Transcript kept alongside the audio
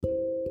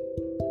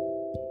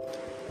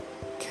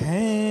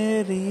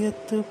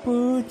खैरियत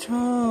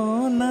पूछो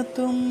न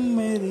तुम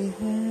मेरी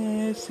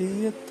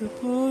हैसियत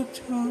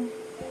पूछो,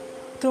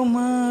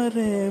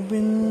 तुम्हारे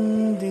बिन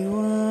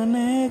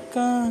दीवाने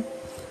का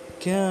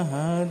क्या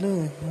हाल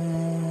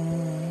है।